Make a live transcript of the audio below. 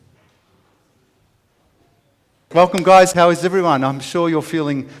Welcome, guys. How is everyone? I'm sure you're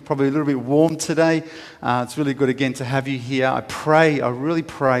feeling probably a little bit warm today. It's really good again to have you here. I really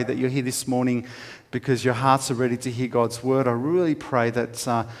pray that you're here this morning because your hearts are ready to hear God's word. I really pray that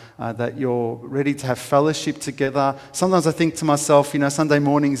that you're ready to have fellowship together. Sometimes I think to myself, Sunday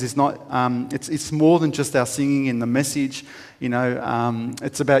mornings is not. It's more than just our singing and the message.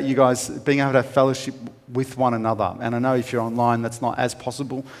 It's about you guys being able to have fellowship with one another. And I know if you're online, that's not as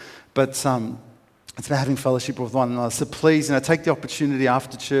possible, but. It's about having fellowship with one another. So please, take the opportunity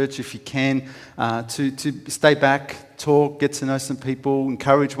after church, if you can, to stay back, talk, get to know some people,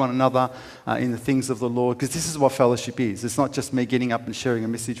 encourage one another in the things of the Lord. Because this is what fellowship is. It's not just me getting up and sharing a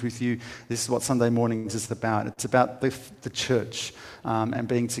message with you. This is what Sunday mornings is about. It's about the church and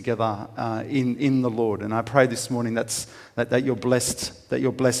being together in the Lord. And I pray this morning that you're blessed. That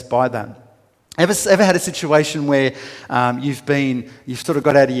you're blessed by that. Ever had a situation where you've sort of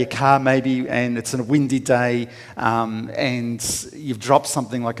got out of your car maybe and it's a windy day and you've dropped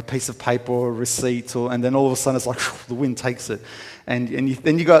something like a piece of paper or a receipt and then all of a sudden it's like the wind takes it and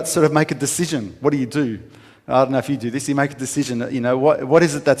then you got to sort of make a decision. What do you do? I don't know if you do this. You make a decision. What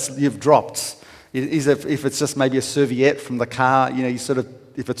is it that you've dropped? If it's just maybe a serviette from the car, you sort of.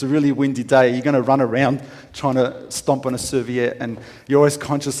 If it's a really windy day, you're going to run around trying to stomp on a serviette and you're always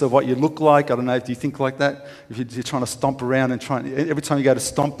conscious of what you look like. I don't know if you think like that. If you're trying to stomp around and every time you go to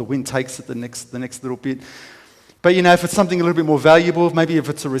stomp, the wind takes it the next little bit. But if it's something a little bit more valuable, maybe if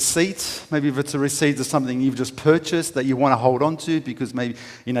it's a receipt of something you've just purchased that you want to hold on to because maybe,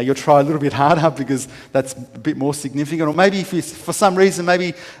 you'll try a little bit harder because that's a bit more significant. Or maybe if for some reason,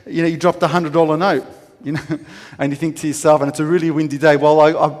 you dropped a $100 note. And you think to yourself, and it's a really windy day, well,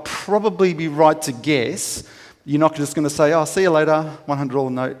 I'd probably be right to guess you're not just going to say, oh, see you later,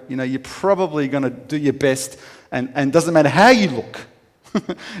 $100 note. You're probably going to do your best, and it doesn't matter how you look.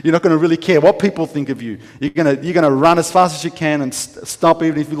 You're not going to really care what people think of you. You're going to run as fast as you can and stop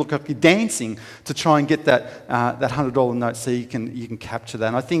even if you look like you're dancing to try and get that $100 note so you can capture that.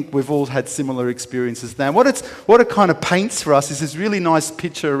 And I think we've all had similar experiences now. What it kind of paints for us is this really nice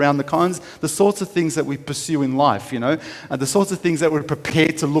picture around the sorts of things that we pursue in life, the sorts of things that we're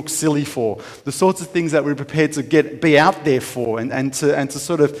prepared to look silly for, the sorts of things that we're prepared to be out there for and to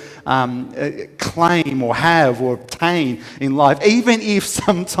sort of claim or have or obtain in life, even if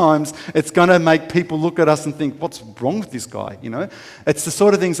sometimes it's going to make people look at us and think, what's wrong with this guy? It's the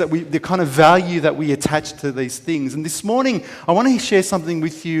sort of things the kind of value that we attach to these things. And this morning, I want to share something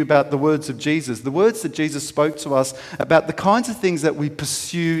with you about the words of Jesus, the words that Jesus spoke to us about the kinds of things that we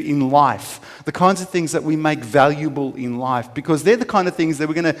pursue in life, the kinds of things that we make valuable in life, because they're the kind of things that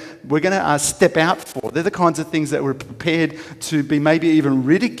we're going to step out for. They're the kinds of things that we're prepared to be maybe even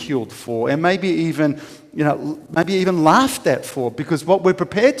ridiculed for, and maybe even laughed at for, because what we're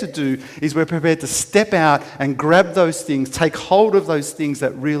prepared to do is we're prepared to step out and grab those things, take hold of those things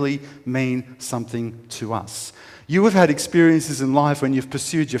that really mean something to us. You have had experiences in life when you've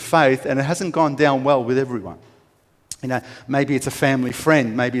pursued your faith and it hasn't gone down well with everyone. Maybe it's a family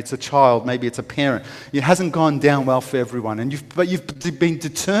friend, maybe it's a child, maybe it's a parent. It hasn't gone down well for everyone, but you've been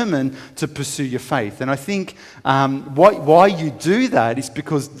determined to pursue your faith. And I think why you do that is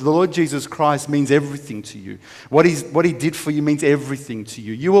because the Lord Jesus Christ means everything to you. What He did for you means everything to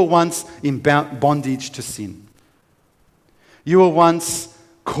you. You were once in bondage to sin. You were once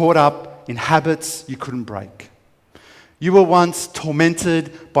caught up in habits you couldn't break. You were once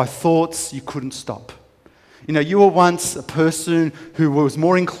tormented by thoughts you couldn't stop. You were once a person who was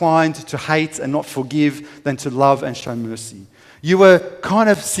more inclined to hate and not forgive than to love and show mercy. You were kind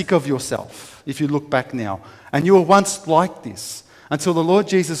of sick of yourself, if you look back now. And you were once like this until the Lord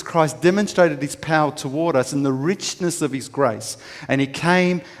Jesus Christ demonstrated His power toward us and the richness of His grace. And He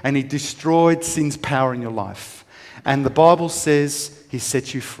came and He destroyed sin's power in your life. And the Bible says He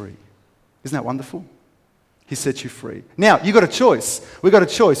set you free. Isn't that wonderful? He set you free. Now, you've got a choice. We've got a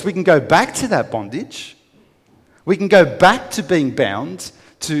choice. We can go back to that bondage. We can go back to being bound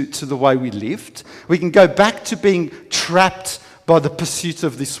to the way we lived. We can go back to being trapped by the pursuit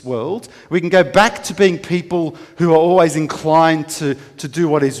of this world. We can go back to being people who are always inclined to do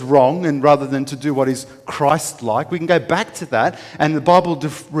what is wrong and rather than to do what is Christ-like. We can go back to that. And the Bible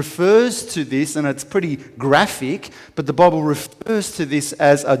refers to this, and it's pretty graphic, but the Bible refers to this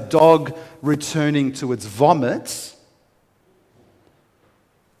as a dog returning to its vomit.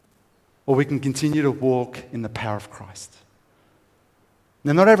 Or we can continue to walk in the power of Christ.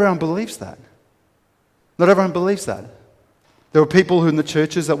 Now, not everyone believes that. Not everyone believes that. There are people who in the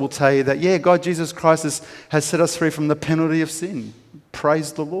churches that will tell you that, yeah, God, Jesus Christ has set us free from the penalty of sin.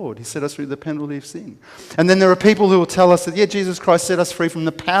 Praise the Lord. He set us free from the penalty of sin. And then there are people who will tell us that, yeah, Jesus Christ set us free from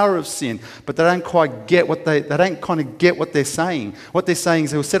the power of sin, but they don't quite get what they don't kind of get what they're saying. What they're saying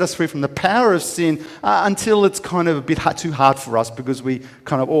is He will set us free from the power of sin until it's kind of a bit too hard for us because we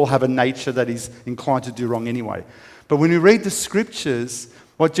kind of all have a nature that is inclined to do wrong anyway. But when we read the Scriptures,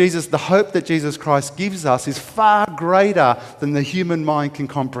 the hope that Jesus Christ gives us is far greater than the human mind can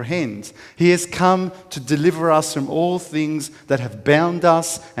comprehend. He has come to deliver us from all things that have bound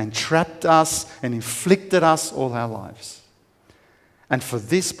us and trapped us and inflicted us all our lives. And for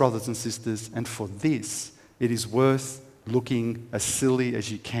this, brothers and sisters, and for this, it is worth looking as silly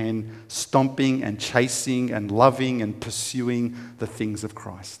as you can, stomping and chasing and loving and pursuing the things of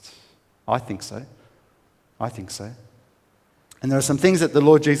Christ. I think so. I think so. And there are some things that the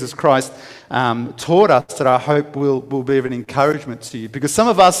Lord Jesus Christ taught us that I hope will be of an encouragement to you. Because some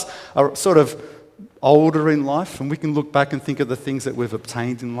of us are sort of older in life and we can look back and think of the things that we've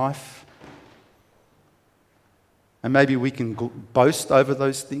obtained in life. And maybe we can boast over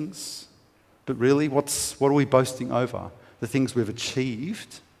those things. But really, what are we boasting over? The things we've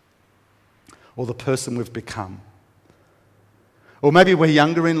achieved or the person we've become? Or maybe we're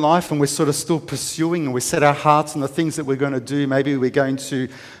younger in life and we're sort of still pursuing and we set our hearts on the things that we're going to do. Maybe we're going to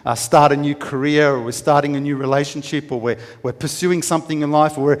start a new career, or we're starting a new relationship, or we're pursuing something in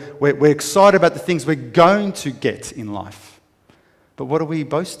life, or we're excited about the things we're going to get in life. But what are we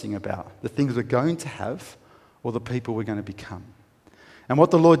boasting about? The things we're going to have or the people we're going to become? And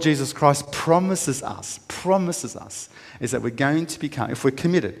what the Lord Jesus Christ promises us is that we're going to become, if we're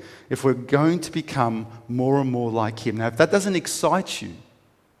committed, if we're going to become more and more like Him. Now, if that doesn't excite you,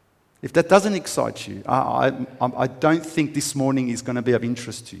 I don't think this morning is going to be of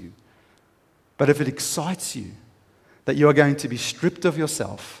interest to you. But if it excites you, that you are going to be stripped of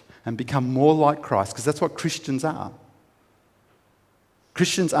yourself and become more like Christ, because that's what Christians are.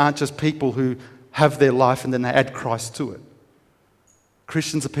 Christians aren't just people who have their life and then they add Christ to it.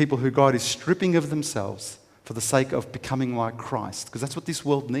 Christians are people who God is stripping of themselves for the sake of becoming like Christ, because that's what this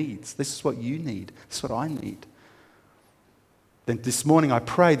world needs. This is what you need. This is what I need. Then this morning, I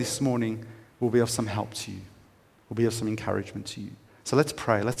pray this morning will be of some help to you, will be of some encouragement to you. So let's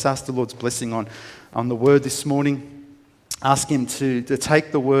pray. Let's ask the Lord's blessing on the word this morning. Ask Him to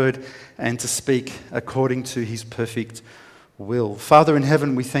take the word and to speak according to His perfect will. Father in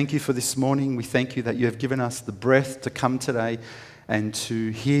heaven, we thank You for this morning. We thank You that You have given us the breath to come today and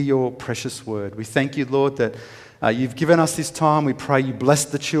to hear Your precious word. We thank You, Lord, that You've given us this time. We pray You bless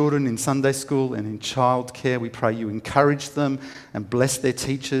the children in Sunday school and in childcare. We pray You encourage them and bless their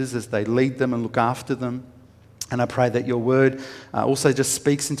teachers as they lead them and look after them. And I pray that Your word also just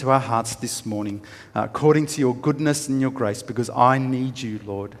speaks into our hearts this morning according to Your goodness and Your grace, because I need You,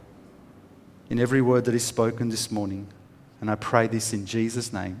 Lord, in every word that is spoken this morning. And I pray this in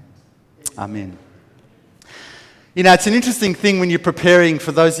Jesus' name. Amen. You know, it's an interesting thing when you're preparing,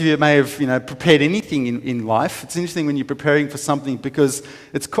 for those of you who may have, prepared anything in life, it's interesting when you're preparing for something, because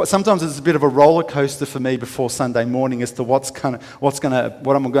sometimes it's a bit of a roller coaster for me before Sunday morning as to what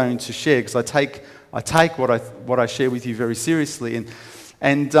I'm going to share, because I take what I share with you very seriously.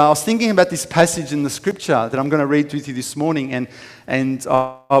 And I was thinking about this passage in the scripture that I'm going to read with you this morning, and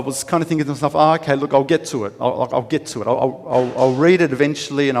I was kind of thinking to myself, okay, look, I'll get to it. I'll get to it. I'll read it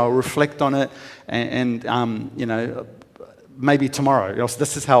eventually, and I'll reflect on it, and maybe tomorrow.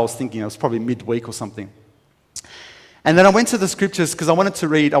 This is how I was thinking. It was probably midweek or something. And then I went to the scriptures because I wanted to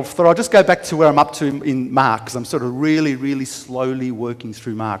read. I thought I'll just go back to where I'm up to in Mark, because I'm sort of really, really slowly working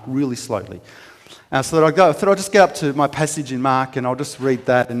through Mark, really slowly. So I thought I'll just get up to my passage in Mark and I'll just read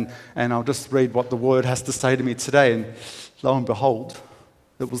that and I'll just read what the Word has to say to me today. And lo and behold,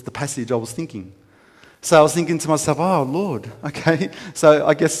 it was the passage I was thinking. So I was thinking to myself, oh, Lord, okay. So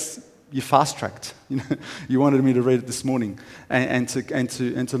I guess you fast-tracked. You wanted me to read it this morning and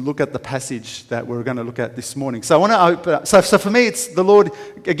to look at the passage that we're going to look at this morning. So I want to open up. So for me, it's the Lord,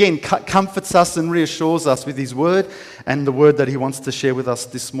 again, comforts us and reassures us with His Word and the Word that He wants to share with us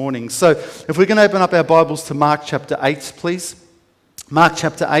this morning. So if we're going to open up our Bibles to Mark chapter 8, please. Mark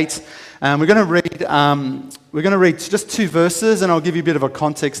chapter 8. We're going to read just 2 verses, and I'll give you a bit of a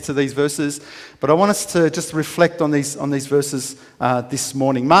context to these verses. But I want us to just reflect on these verses this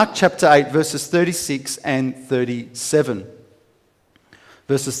morning. Mark chapter 8, verses 36 and 37.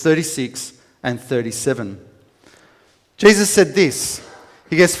 Verses 36 and 37. Jesus said this.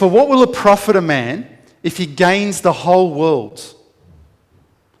 He goes, "For what will it profit a man if he gains the whole world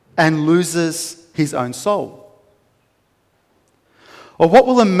and loses his own soul? Or what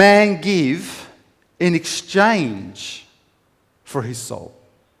will a man give in exchange for his soul?"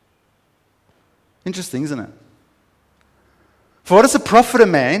 Interesting, isn't it? For what does it profit a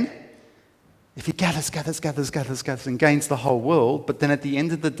man if he gathers, and gains the whole world, but then at the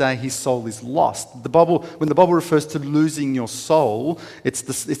end of the day, his soul is lost? When the Bible refers to losing your soul, it's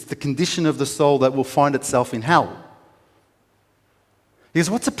the condition of the soul that will find itself in hell. Because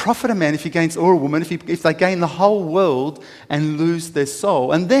what's a profit a man if he gains, or a woman, if they gain the whole world and lose their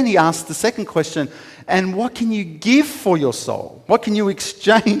soul? And then he asks the second question, and what can you give for your soul? What can you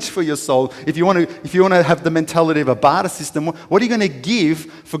exchange for your soul? If you want to have the mentality of a barter system, what are you going to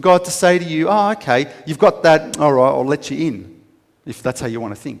give for God to say to you, oh, okay, you've got that, all right, I'll let you in, if that's how you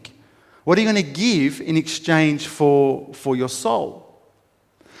want to think. What are you going to give in exchange for your soul?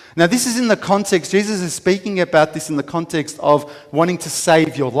 Now, this is in the context, Jesus is speaking about this in the context of wanting to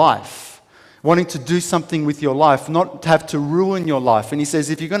save your life, wanting to do something with your life, not to have to ruin your life. And he says,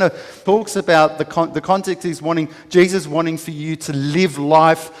 if you're going to, talks about the context is Jesus wanting for you to live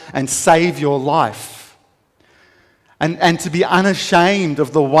life and save your life. And to be unashamed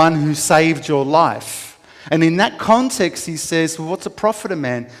of the one who saved your life. And in that context, he says, well, what's a profit a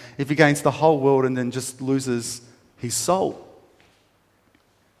man if he gains the whole world and then just loses his soul?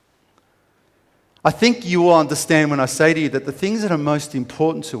 I think you will understand when I say to you that the things that are most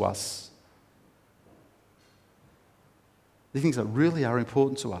important to us, the things that really are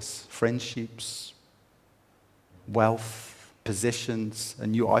important to us, friendships, wealth, possessions, a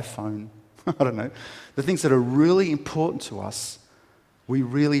new iPhone, I don't know, the things that are really important to us, we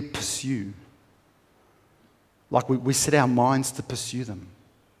really pursue. Like we set our minds to pursue them.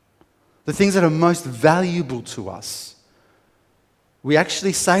 The things that are most valuable to us, we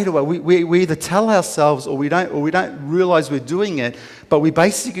actually say to us, we either tell ourselves or we don't realize we're doing it, but we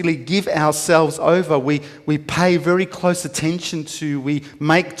basically give ourselves over. We pay very close attention to, we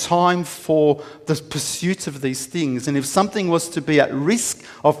make time for the pursuit of these things. And if something was to be at risk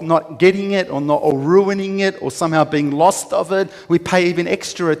of not getting it or ruining it or somehow being lost of it, we pay even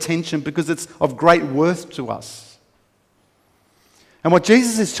extra attention because it's of great worth to us. And what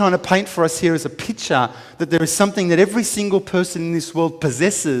Jesus is trying to paint for us here is a picture that there is something that every single person in this world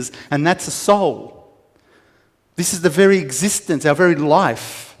possesses, and that's a soul. This is the very existence, our very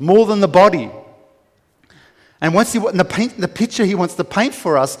life, more than the body. And the picture he wants to paint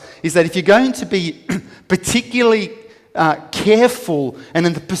for us is that if you're going to be particularly careful and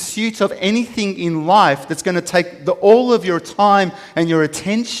in the pursuit of anything in life that's going to take all of your time and your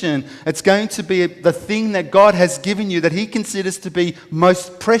attention, it's going to be the thing that God has given you that he considers to be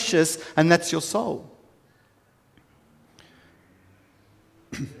most precious, and that's your soul.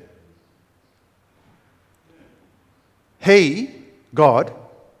 He, God,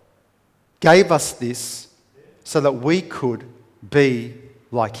 gave us this so that we could be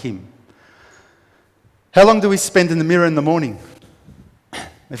like him. How long do we spend in the mirror in the morning?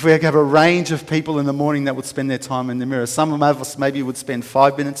 If we have a range of people in the morning that would spend their time in the mirror, some of us maybe would spend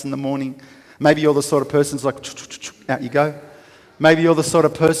 5 minutes in the morning. Maybe you're the sort of person who's like, out you go. Maybe you're the sort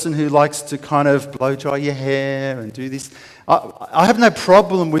of person who likes to kind of blow dry your hair and do this. I have no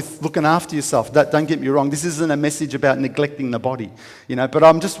problem with looking after yourself. Don't get me wrong. This isn't a message about neglecting the body, But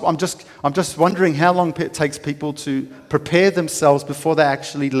I'm just wondering how long it takes people to prepare themselves before they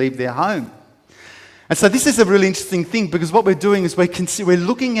actually leave their home. And so this is a really interesting thing, because what we're doing is we're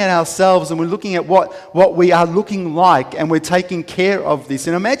looking at ourselves and we're looking at what we are looking like, and we're taking care of this.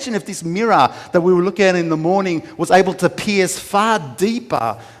 And imagine if this mirror that we were looking at in the morning was able to pierce far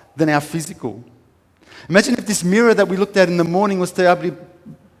deeper than our physical. Imagine if this mirror that we looked at in the morning was to be able to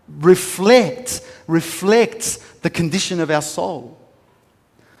reflect the condition of our soul.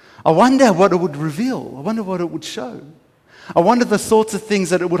 I wonder what it would reveal. I wonder what it would show. I wonder the sorts of things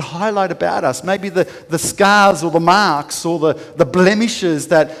that it would highlight about us. Maybe the scars or the marks or the blemishes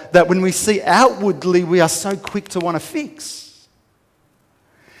that when we see outwardly, we are so quick to want to fix.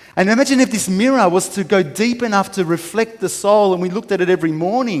 And imagine if this mirror was to go deep enough to reflect the soul, and we looked at it every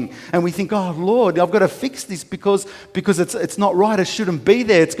morning and we think, oh Lord, I've got to fix this because it's not right, it shouldn't be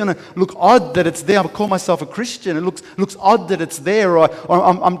there. It's going to look odd that it's there. I call myself a Christian. It looks odd that it's there, or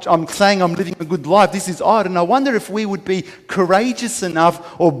I'm saying I'm living a good life. This is odd. And I wonder if we would be courageous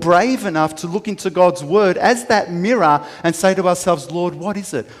enough or brave enough to look into God's word as that mirror and say to ourselves, Lord, what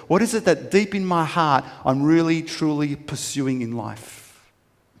is it? What is it that deep in my heart I'm really, truly pursuing in life?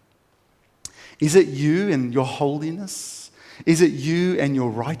 Is it you and your holiness? Is it you and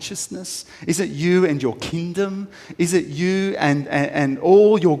your righteousness? Is it you and your kingdom? Is it you and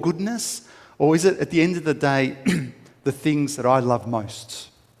all your goodness? Or is it, at the end of the day, the things that I love most?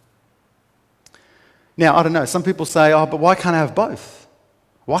 Now, I don't know. Some people say, oh, but why can't I have both?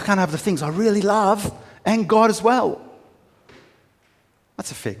 Why can't I have the things I really love and God as well?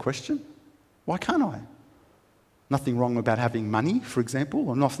 That's a fair question. Why can't I? Nothing wrong about having money, for example,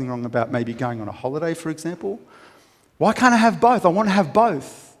 or nothing wrong about maybe going on a holiday, for example. Why can't I have both? I want to have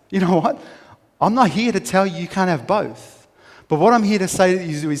both. You know what? I'm not here to tell you can't have both. But what I'm here to say to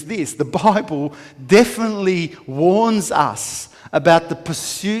you is this. The Bible definitely warns us about the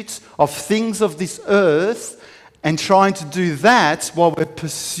pursuit of things of this earth and trying to do that while we're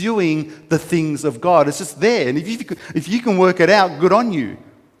pursuing the things of God. It's just there. And if you can work it out, good on you.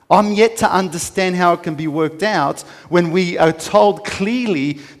 I'm yet to understand how it can be worked out when we are told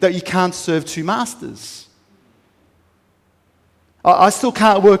clearly that you can't serve two masters. I still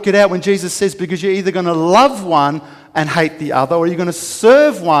can't work it out when Jesus says, because you're either going to love one and hate the other, or you're going to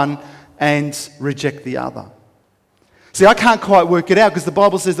serve one and reject the other. See, I can't quite work it out because the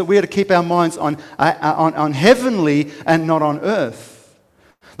Bible says that we are to keep our minds on heavenly and not on earth.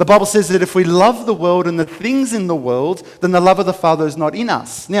 The Bible says that if we love the world and the things in the world, then the love of the Father is not in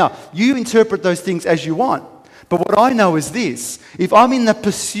us. Now, you interpret those things as you want. But what I know is this. If I'm in the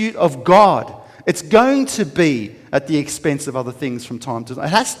pursuit of God, it's going to be at the expense of other things from time to time. It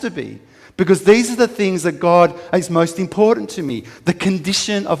has to be. Because these are the things that God is most important to me, the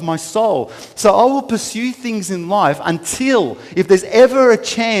condition of my soul. So I will pursue things in life until, if there's ever a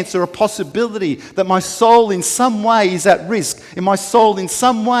chance or a possibility that my soul in some way is at risk, and my soul in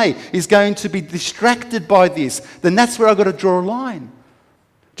some way is going to be distracted by this, then that's where I've got to draw a line.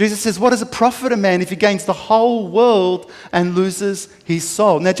 Jesus says, what does it profit a man if he gains the whole world and loses his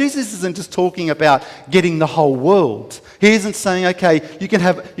soul? Now, Jesus isn't just talking about getting the whole world. He isn't saying, okay, you can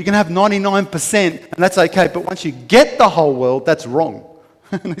have 99% and that's okay, but once you get the whole world, that's wrong.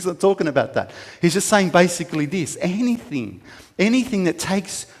 He's not talking about that. He's just saying basically this: anything that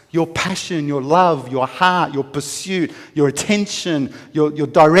takes your passion, your love, your heart, your pursuit, your attention, your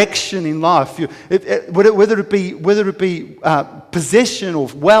direction in life, whether it be possession or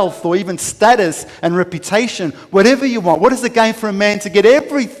wealth or even status and reputation, whatever you want. What is the gain for a man to get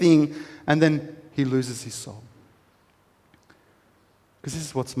everything and then he loses his soul? Because this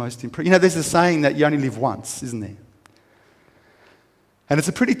is what's most important. You know, there's a saying that you only live once, isn't there? And it's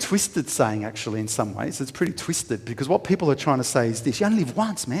a pretty twisted saying, actually, in some ways. It's pretty twisted because what people are trying to say is this: you only live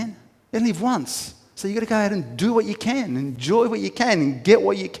once, man. You only live once. So you've got to go out and do what you can, enjoy what you can, and get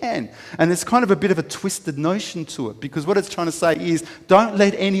what you can. And it's kind of a bit of a twisted notion to it, because what it's trying to say is, don't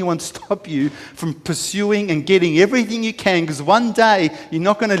let anyone stop you from pursuing and getting everything you can, because one day you're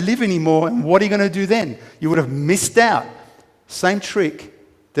not going to live anymore, and what are you going to do then? You would have missed out. Same trick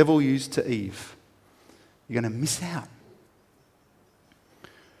devil used to Eve. You're going to miss out.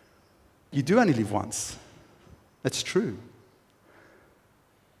 You do only live once. That's true.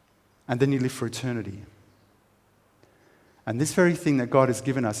 And then you live for eternity. And this very thing that God has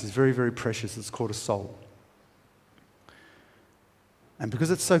given us is very, very precious. It's called a soul. And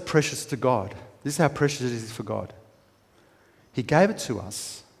because it's so precious to God, this is how precious it is for God. He gave it to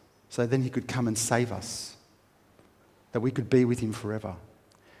us so then he could come and save us, that we could be with him forever.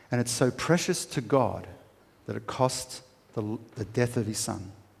 And it's so precious to God that it cost the death of his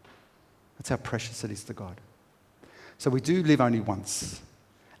son. That's how precious it is to God. So we do live only once.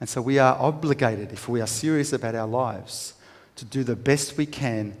 And so we are obligated, if we are serious about our lives, to do the best we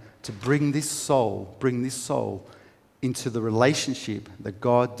can to bring this soul into the relationship that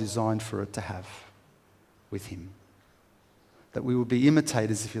God designed for it to have with him. That we will be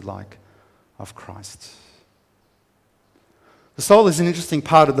imitators, if you like, of Christ. The soul is an interesting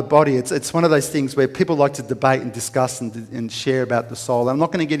part of the body. It's one of those things where people like to debate and discuss and share about the soul. I'm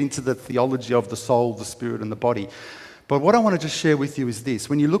not going to get into the theology of the soul, the spirit, and the body. But what I want to just share with you is this.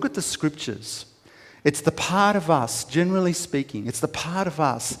 When you look at the scriptures, it's the part of us, generally speaking, it's the part of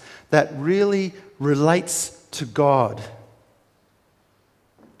us that really relates to God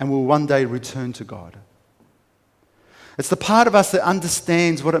and will one day return to God. It's the part of us that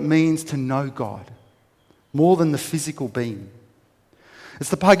understands what it means to know God more than the physical being. It's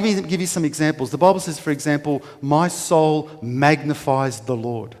the part, give you some examples. The Bible says, for example, my soul magnifies the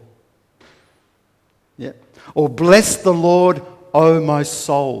Lord. Yeah. Or bless the Lord, O my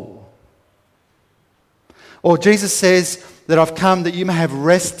soul. Or Jesus says that I've come that you may have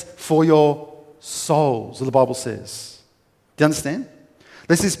rest for your souls, the Bible says. Do you understand?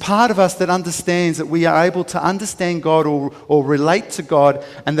 This is part of us that understands that we are able to understand God or relate to God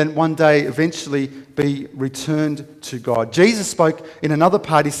and then one day eventually be returned to God. Jesus spoke in another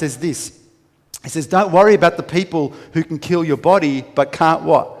part, he says this. He says, don't worry about the people who can kill your body but can't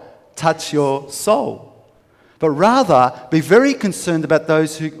what? Touch your soul. But rather, be very concerned about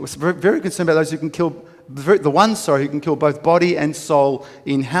those who can kill, who can kill both body and soul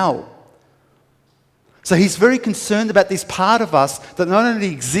in hell. So he's very concerned about this part of us that not only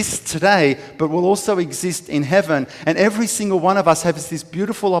exists today, but will also exist in heaven. And every single one of us has this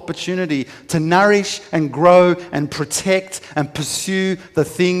beautiful opportunity to nourish and grow and protect and pursue the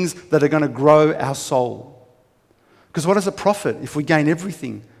things that are going to grow our soul. Because what does it profit if we gain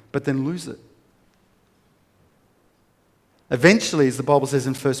everything but then lose it? Eventually, as the Bible says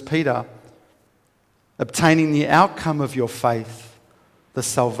in 1 Peter, obtaining the outcome of your faith, the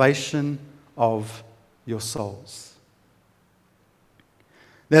salvation of your souls.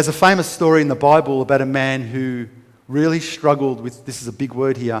 There's a famous story in the Bible about a man who really struggled with, this is a big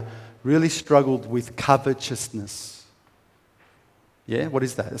word here, really struggled with covetousness. Yeah, what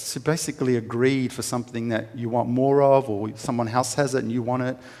is that? It's basically a greed for something that you want more of, or someone else has it and you want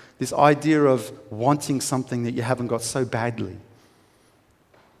it. This idea of wanting something that you haven't got so badly.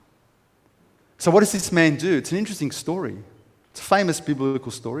 So what does this man do? It's an interesting story. It's a famous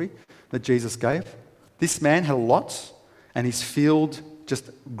biblical story that Jesus gave. This man had a lot, and his field just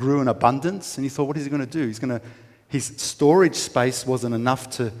grew in abundance, and he thought, what is he going to do? His storage space wasn't enough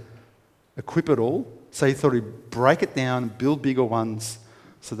to equip it all, so he thought he'd break it down and build bigger ones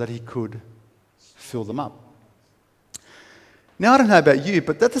so that he could fill them up. Now, I don't know about you,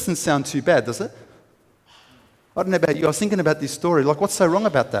 but that doesn't sound too bad, does it? I don't know about you. I was thinking about this story. Like, what's so wrong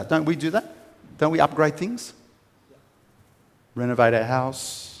about that? Don't we do that? Don't we upgrade things? Renovate our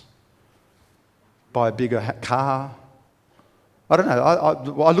house? Buy a bigger car? I don't know.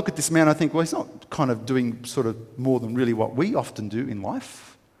 I look at this man and I think, well, he's not kind of doing sort of more than really what we often do in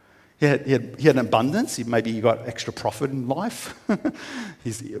life. He had an abundance. Maybe he got extra profit in life.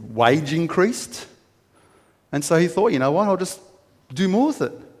 His wage increased. And so he thought, you know what, I'll just do more with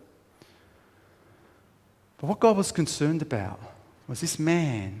it. But what God was concerned about was this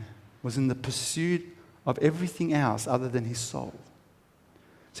man was in the pursuit of everything else other than his soul.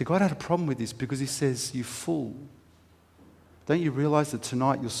 See, God had a problem with this because he says, you fool. Don't you realize that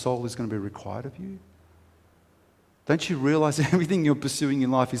tonight your soul is going to be required of you? Don't you realize that everything you're pursuing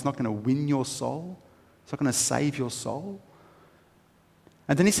in life is not going to win your soul? It's not going to save your soul?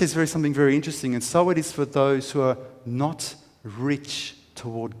 And then he says something very interesting, and so it is for those who are not rich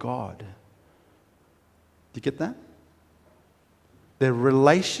toward God. Do you get that? Their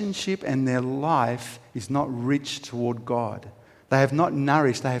relationship and their life is not rich toward God. They have not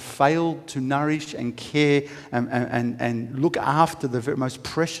nourished, they have failed to nourish and care and look after the very most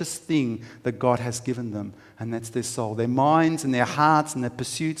precious thing that God has given them, and that's their soul. Their minds and their hearts and their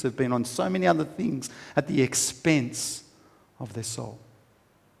pursuits have been on so many other things at the expense of their soul.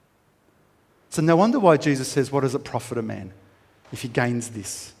 So no wonder why Jesus says, what does it profit a man if he gains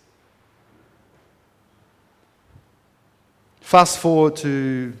this? Fast forward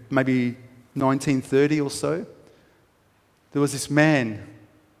to maybe 1930 or so. There was this man,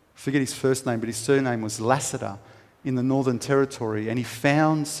 I forget his first name, but his surname was Lassiter in the Northern Territory, and he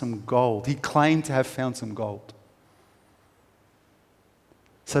found some gold. He claimed to have found some gold.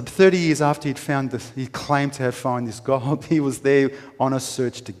 So 30 years after he claimed to have found this gold, he was there on a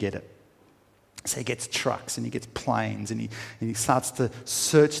search to get it. So he gets trucks and he gets planes and he starts to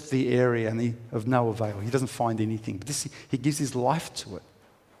search the area, and of no avail. He doesn't find anything. But he gives his life to it.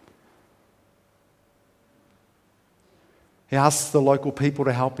 He asks the local people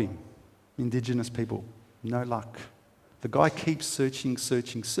to help him, Indigenous people. No luck. The guy keeps searching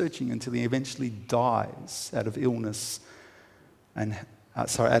until he eventually dies out of illness and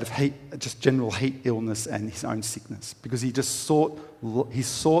out of heat, just general heat illness and his own sickness, because he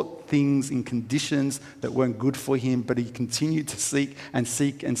sought things in conditions that weren't good for him, but he continued to seek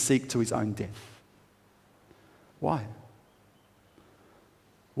to his own death. Why?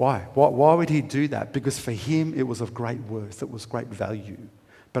 Why would he do that? Because for him it was of great worth, it was great value,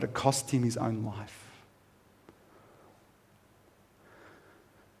 but it cost him his own life.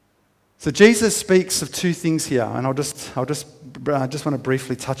 So Jesus speaks of two things here, and I just want to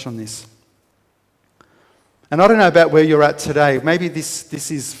briefly touch on this. And I don't know about where you're at today. Maybe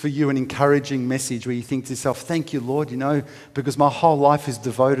this is for you an encouraging message where you think to yourself, thank you, Lord, because my whole life is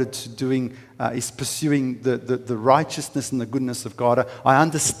devoted to pursuing the righteousness and the goodness of God. I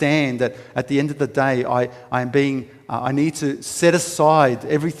understand that at the end of the day, I need to set aside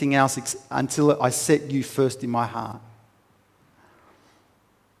everything else until I set you first in my heart.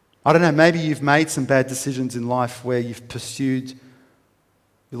 I don't know, maybe you've made some bad decisions in life where you've pursued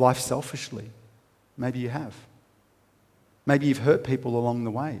your life selfishly. Maybe you have. Maybe you've hurt people along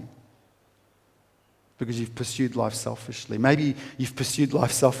the way because you've pursued life selfishly. Maybe you've pursued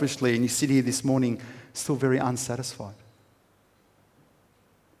life selfishly and you sit here this morning still very unsatisfied.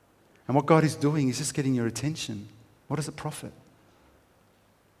 And what God is doing is just getting your attention. What does it profit?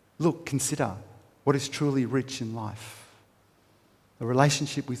 Look, consider. what is truly rich in life. The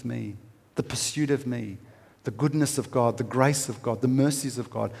relationship with me, the pursuit of me, the goodness of God, the grace of God, the mercies of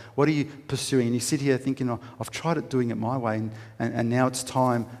God. What are you pursuing? And you sit here thinking, oh, I've tried it doing it my way, and now it's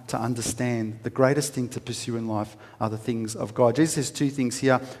time to understand the greatest thing to pursue in life are the things of God. Jesus says two things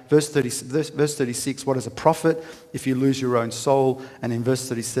here. Verse 36, what is a profit if you lose your own soul? And in verse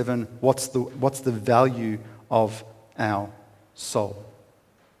 37, what's the value of our soul?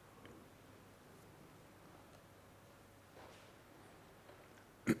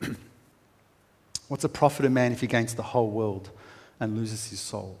 What's a profit of man if he gains the whole world and loses his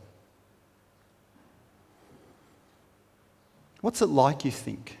soul? What's it like, you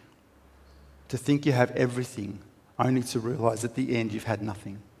think, to think you have everything only to realize at the end you've had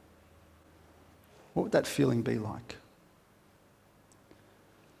nothing? What would that feeling be like?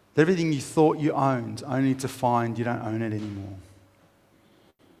 Everything you thought you owned, only to find you don't own it anymore.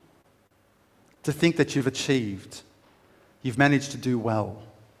 To think that you've achieved, you've managed to do well.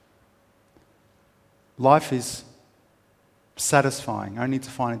 Life is satisfying, only to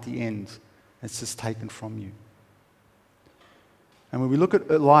find at the end it's just taken from you. And when we look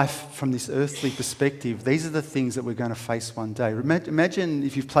at life from this earthly perspective, these are the things that we're going to face one day. Imagine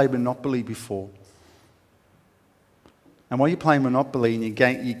if you've played Monopoly before. And while you're playing Monopoly and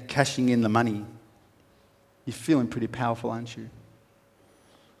you're cashing in the money, you're feeling pretty powerful, aren't you?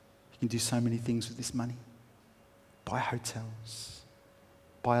 You can do so many things with this money. Buy hotels,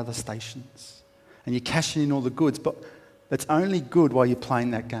 buy other stations. And you're cashing in all the goods, but it's only good while you're playing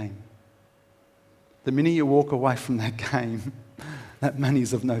that game. The minute you walk away from that game, that money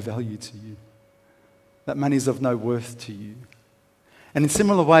is of no value to you. That money is of no worth to you. And in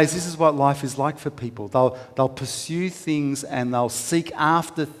similar ways, this is what life is like for people. They'll pursue things and they'll seek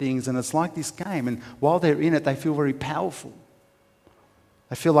after things, and it's like this game. And while they're in it, they feel very powerful.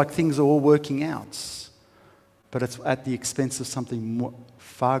 They feel like things are all working out. But it's at the expense of something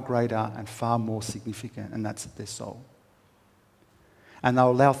far greater and far more significant, and that's their soul. And they'll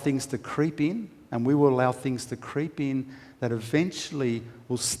allow things to creep in, and we will allow things to creep in that eventually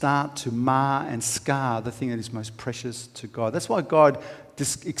will start to mar and scar the thing that is most precious to God. That's why God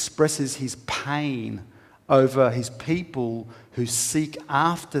expresses his pain over his people who seek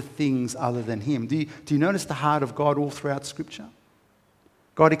after things other than him. Do you notice the heart of God all throughout Scripture?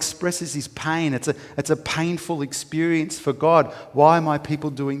 God expresses his pain. It's a painful experience for God. Why are my people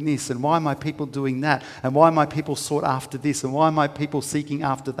doing this? And why are my people doing that? And why are my people sought after this? And why are my people seeking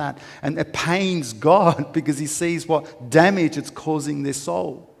after that? And it pains God because he sees what damage it's causing their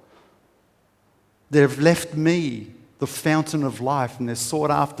soul. They've left me, the fountain of life, and they're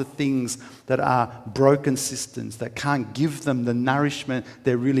sought after things that are broken cisterns, that can't give them the nourishment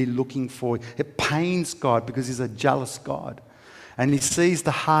they're really looking for. It pains God because he's a jealous God. And he sees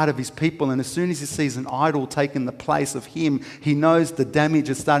the heart of his people, and as soon as he sees an idol taking the place of him, he knows the damage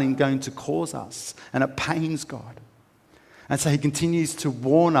it's going to cause us, and it pains God. And so he continues to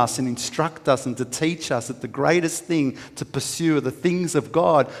warn us and instruct us and to teach us that the greatest thing to pursue are the things of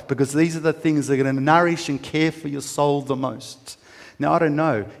God, because these are the things that are going to nourish and care for your soul the most. Now, I don't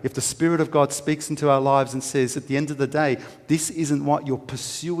know if the Spirit of God speaks into our lives and says, at the end of the day, this isn't what you're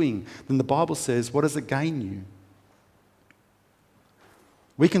pursuing, then the Bible says, what does it gain you?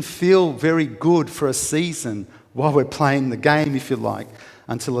 We can feel very good for a season while we're playing the game, if you like,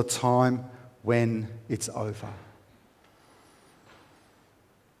 until a time when it's over.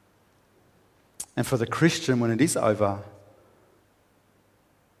 And for the Christian, when it is over,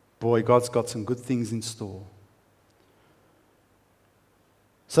 boy, God's got some good things in store.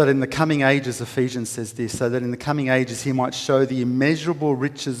 So that in the coming ages, Ephesians says this, so that in the coming ages he might show the immeasurable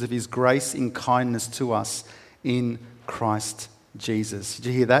riches of his grace in kindness to us in Christ Jesus. Did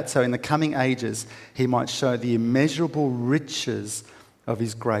you hear that? So in the coming ages, he might show the immeasurable riches of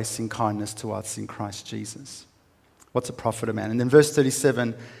his grace and kindness to us in Christ Jesus. What's a profit of man? And then verse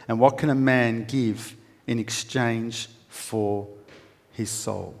 37, and what can a man give in exchange for his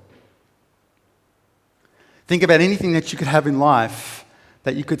soul? Think about anything that you could have in life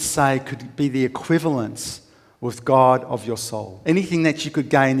that you could say could be the equivalence with God of your soul. Anything that you could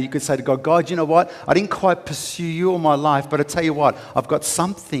gain, you could say to God, God, you know what? I didn't quite pursue you all my life, but I tell you what, I've got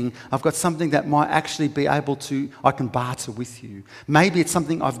something that might actually be able to, I can barter with you. Maybe it's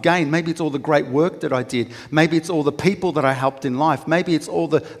something I've gained. Maybe it's all the great work that I did. Maybe it's all the people that I helped in life. Maybe it's all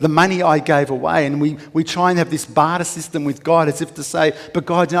the money I gave away. And we try and have this barter system with God as if to say, but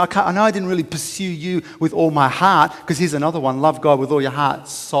God, you know, I know I didn't really pursue you with all my heart, because here's another one, love God with all your heart,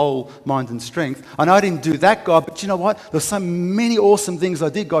 soul, mind and strength. I know I didn't do that, God, but you know what? There's so many awesome things I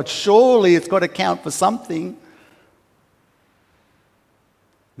did, God. Surely it's got to count for something.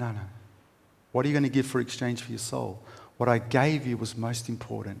 No. What are you going to give for exchange for your soul? What I gave you was most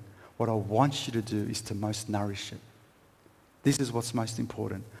important. What I want you to do is to most nourish it. This is what's most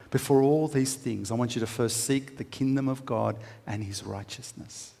important. Before all these things, I want you to first seek the kingdom of God and his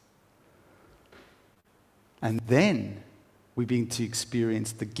righteousness. And then we begin to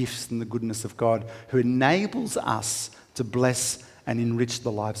experience the gifts and the goodness of God, who enables us to bless and enrich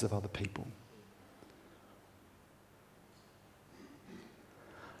the lives of other people.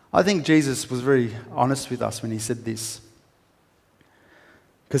 I think Jesus was very honest with us when he said this,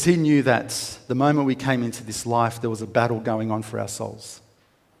 because he knew that the moment we came into this life, there was a battle going on for our souls.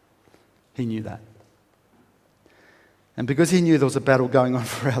 He knew that. And because he knew there was a battle going on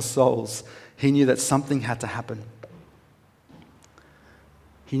for our souls, he knew that something had to happen.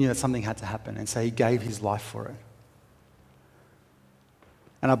 He knew that something had to happen, and so he gave his life for it.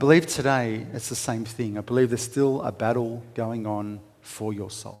 And I believe today it's the same thing. I believe there's still a battle going on for your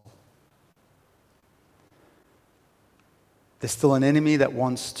soul. There's still an enemy that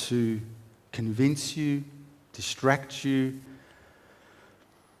wants to convince you, distract you,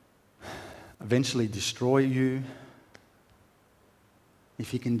 eventually destroy you.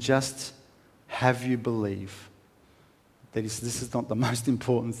 If he can just have you believe that this is not the most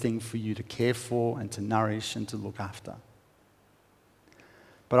important thing for you to care for and to nourish and to look after.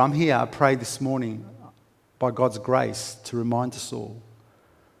 But I'm here, I pray this morning, by God's grace, to remind us all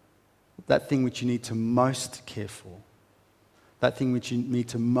that thing which you need to most care for, that thing which you need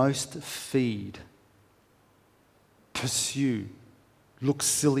to most feed, pursue, look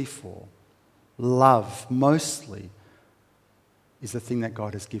silly for, love mostly, is the thing that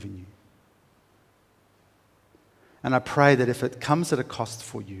God has given you. And I pray that if it comes at a cost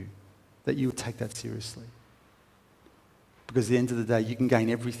for you, that you will take that seriously. Because at the end of the day, you can gain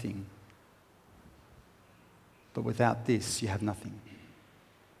everything. But without this, you have nothing.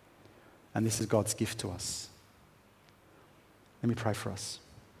 And this is God's gift to us. Let me pray for us.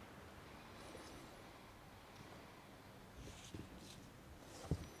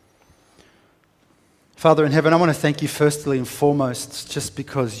 Father in heaven, I want to thank you firstly and foremost just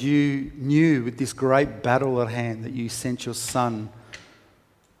because you knew with this great battle at hand that you sent your Son,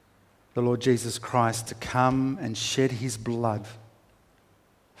 the Lord Jesus Christ, to come and shed his blood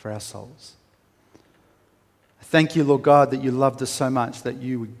for our souls. Thank you, Lord God, that you loved us so much that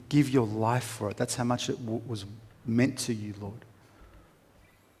you would give your life for it. That's how much it was meant to you, Lord.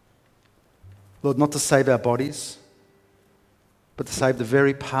 Lord, not to save our bodies, but to save the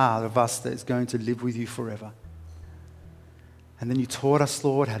very part of us that is going to live with you forever. And then you taught us,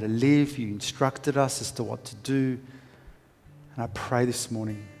 Lord, how to live. You instructed us as to what to do. And I pray this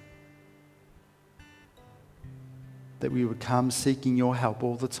morning that we would come seeking your help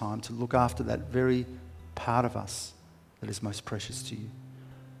all the time to look after that very part of us that is most precious to you.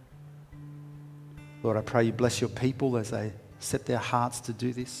 Lord, I pray you bless your people as they set their hearts to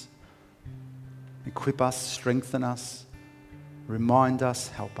do this. Equip us, strengthen us, remind us,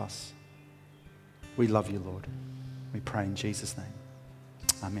 help us. We love you, Lord. We pray in Jesus' name.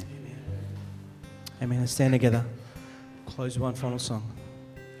 Amen. Amen. Let's stand together. Close one final song.